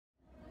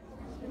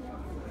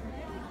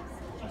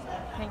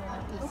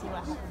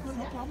what happened.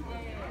 No problem.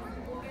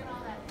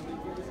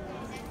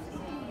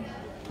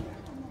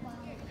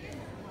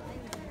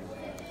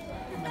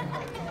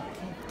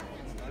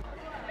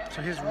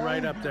 So he's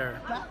right up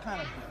there, That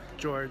kind of.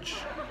 George.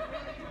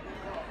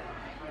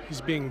 He's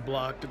being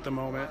blocked at the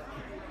moment.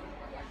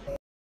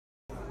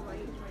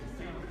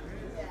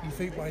 You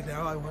think by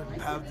now I would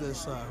have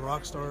this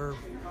rock star?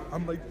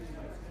 I'm like,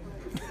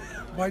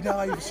 by now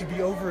I should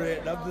be over it.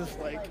 And I'm just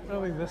like,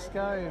 Really, this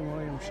guy and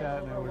William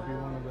Shatner would be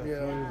one of the few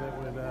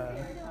that would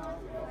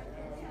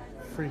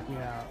freak me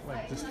out.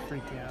 Like, just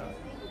freak me out.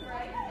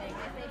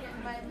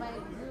 My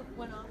group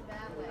went off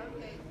that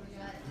way.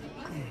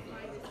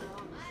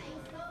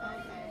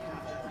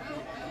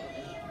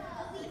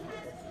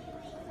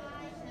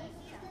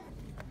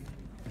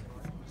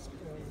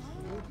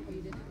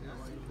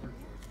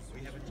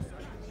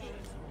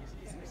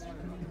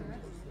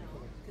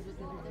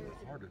 The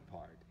harder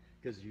part,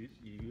 because you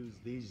use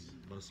these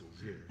muscles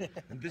here,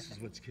 and this is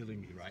what's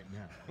killing me right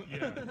now.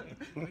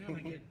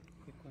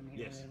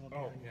 Yes.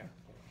 Oh, yeah.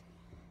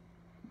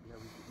 Yeah,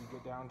 we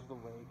get down to the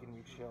lake and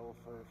we chill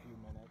for a few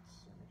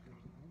minutes.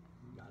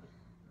 Got it.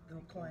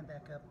 Don't climb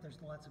back up. There's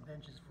lots of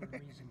benches for a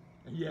reason.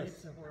 Yes.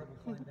 It's a horrible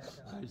climb back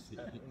up. I see.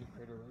 In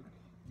Crater Lake.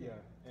 Yeah,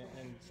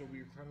 and so we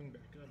were climbing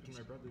back up, and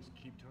my brothers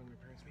keep telling my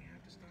parents, we have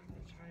to stop,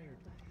 we're tired.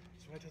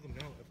 So I tell them,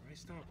 no, if I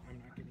stop, I'm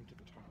not getting to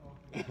the top.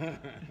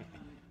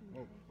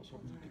 Oh, I was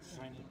hoping you could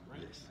sign it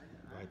right. Yes,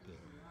 right there.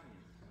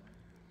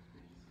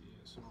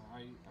 Yeah, so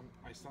I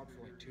stopped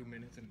for like 2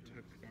 minutes, and it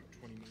took about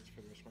 20 minutes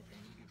for the rest of my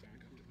family to get back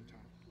up to the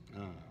top.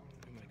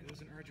 I'm like, it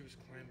was an arduous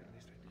climb, but at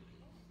least I did.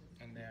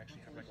 And they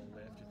actually have like a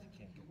lift if you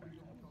can't get back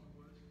up.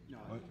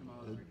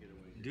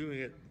 Doing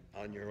it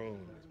on your own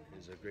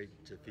is a great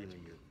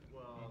feeling of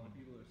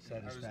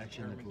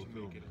satisfaction and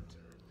fulfillment.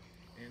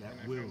 That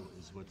will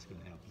is what's going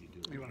to help you do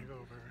it. You want to go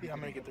over? yeah, I'm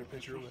gonna get their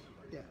picture with.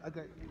 Yeah,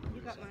 okay.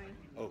 You got mine.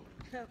 Oh,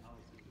 Picture,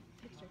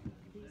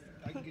 please.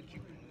 I can get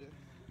you.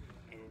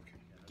 Okay.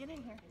 Get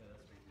in here.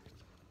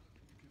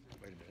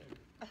 wait a minute.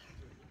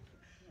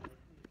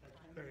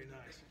 Very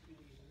nice.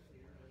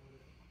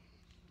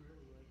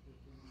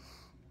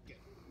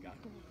 Got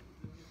it.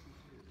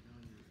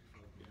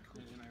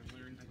 And I've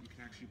learned that you can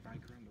actually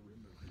bike around the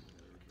rim.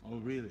 Oh,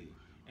 really?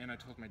 And I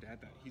told my dad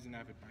that he's an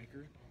avid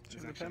biker.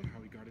 That's the actually pen?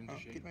 how he got into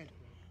shape. Get mine.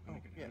 I'm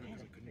like, yeah.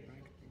 because I couldn't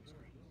bike. Oh,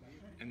 sorry.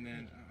 And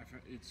then I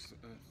found it's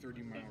a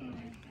 30-mile ride all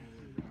the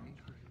way around.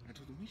 I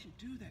told him we should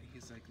do that.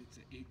 He's like, it's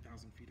at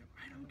 8,000 feet up.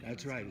 I don't get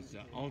That's it. right. It's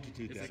the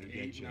altitude It's that like will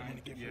get 8, you.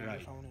 9, Get yeah. your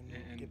phone and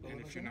get And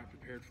bonus if you're in? not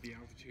prepared for the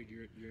altitude,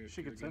 you're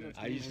She could send it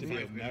to I used to be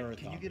a 5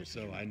 minutes. marathoner,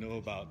 so I know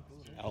about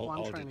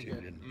I'm trying to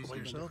altitude. get- And Well,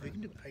 yourself, you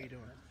can do it. How you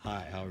doing?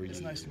 hi, how are you?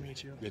 It's nice to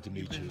meet you. Good to You've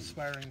meet been you.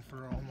 inspiring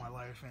for all my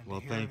life, and Well,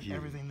 to hear thank you.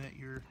 everything that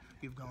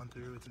you've gone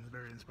through. It's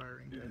very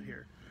inspiring to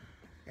hear.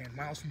 And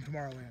Miles from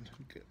Tomorrowland.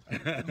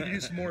 You do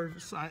some more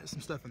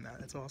some stuff in that.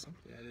 That's awesome.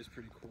 Yeah, it is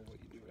pretty cool what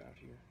you do out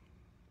here.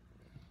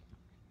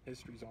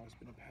 History's always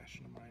been a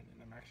passion of mine,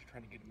 and I'm actually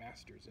trying to get a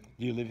master's in.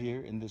 You live here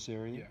in this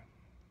area? Yeah,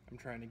 I'm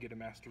trying to get a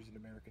master's in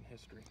American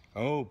history.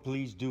 Oh,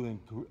 please do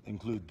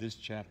include this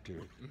chapter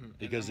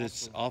because I'm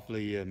it's also-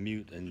 awfully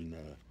mute in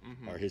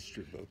our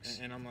history books.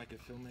 And I'm like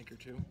a filmmaker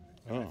too.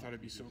 And Oh. I thought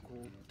it'd be so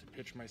cool to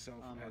pitch myself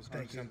as doing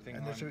Thank you. something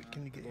And on there's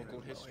can you get your-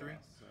 local history.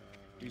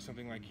 Do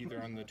something like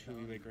either on the Tule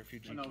Lake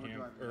refugee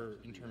camp or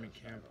internment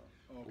camp,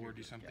 or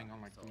do something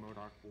on like the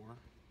Modoc War.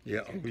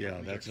 Yeah, oh,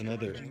 yeah, that's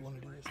another. Do you want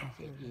to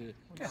do this?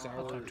 The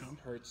sour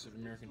parts of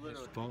American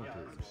history.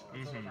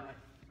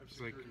 It's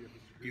like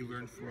you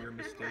learn from your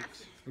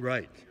mistakes,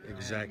 Right,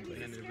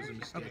 exactly. and it was a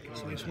mistake.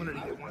 So I just wanted to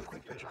get one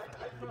quick picture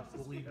from you.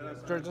 We'll leave you.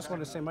 George, just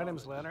want to say my name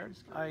is Leonard.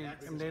 I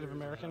am Native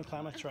American,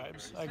 Klamath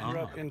tribes. I grew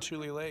up in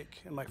Tule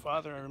Lake, and my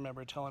father, I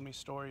remember, telling me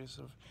stories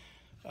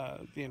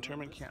of the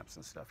internment camps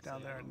and stuff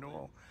down there in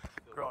Newell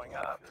growing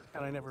up,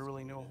 and I never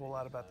really knew a whole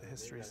lot about the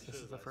history. So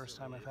this is the first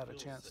time I've had a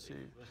chance to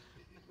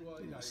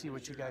see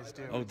what you guys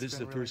do. Oh, It's this is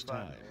been the really first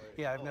fun. time?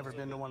 Yeah, I've never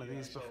been to one of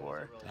these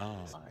before.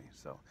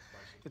 So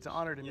it's an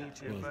honor to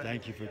meet you. Well, but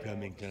thank you for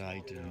coming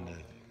tonight and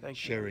Thank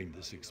you. sharing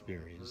this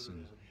experience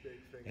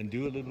and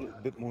do a little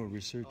bit more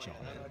research on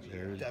it.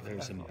 There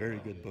are some very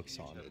good books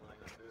on it.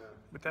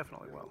 But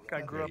definitely will.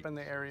 I grew up in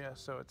the area,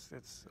 so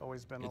it's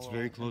always been. It's a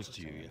very little close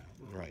to you, interesting.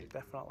 yeah. Right.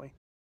 Definitely.